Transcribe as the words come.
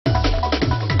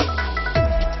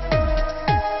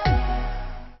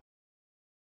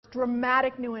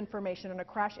Dramatic new information on a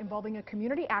crash involving a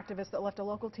community activist that left a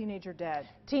local teenager dead.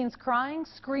 Teens crying,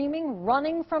 screaming,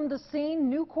 running from the scene.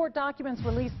 New court documents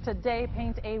released today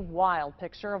paint a wild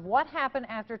picture of what happened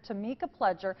after Tamika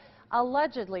Pledger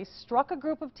allegedly struck a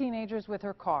group of teenagers with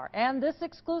her car. And this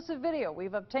exclusive video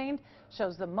we've obtained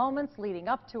shows the moments leading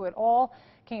up to it all.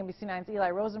 KMBC 9's Eli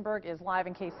Rosenberg is live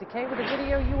in KCK with a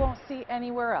video you won't see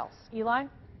anywhere else. Eli?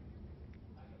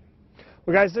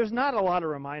 Well, guys, there's not a lot of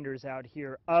reminders out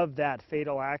here of that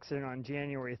fatal accident on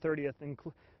January 30th. In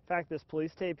fact, this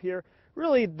police tape here,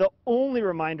 really the only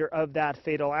reminder of that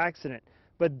fatal accident.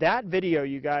 But that video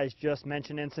you guys just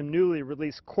mentioned and some newly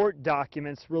released court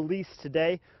documents released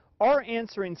today are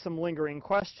answering some lingering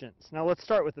questions. Now, let's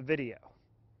start with the video.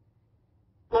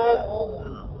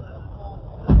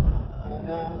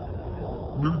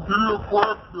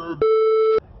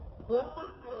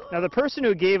 Now, the person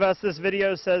who gave us this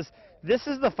video says this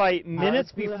is the fight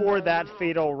minutes before that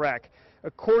fatal wreck.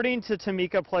 According to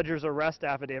Tamika Pledger's arrest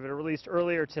affidavit released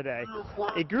earlier today,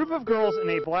 a group of girls in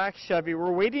a black Chevy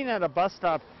were waiting at a bus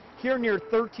stop here near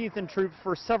 13th and Troop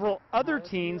for several other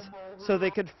teens so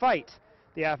they could fight.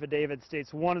 The affidavit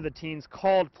states one of the teens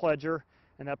called Pledger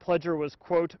and that Pledger was,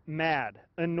 quote, mad,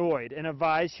 annoyed, and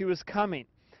advised she was coming.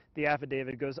 The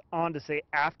affidavit goes on to say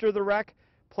after the wreck,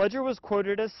 Pledger was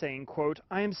quoted as saying, quote,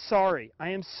 I am sorry. I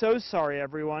am so sorry,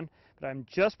 everyone, but I'm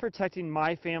just protecting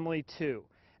my family, too.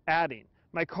 Adding,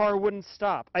 my car wouldn't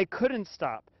stop. I couldn't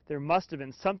stop. There must have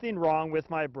been something wrong with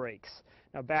my brakes.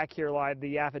 Now, back here live,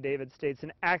 the affidavit states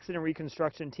an accident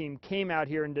reconstruction team came out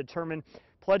here and determined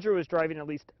Pledger was driving at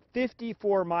least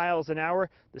 54 miles an hour.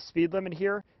 The speed limit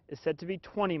here is said to be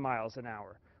 20 miles an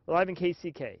hour. We're live in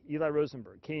KCK, Eli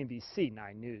Rosenberg, KMBC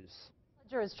 9 News.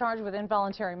 Pledger is charged with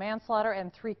involuntary manslaughter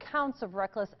and 3 counts of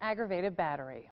reckless aggravated battery.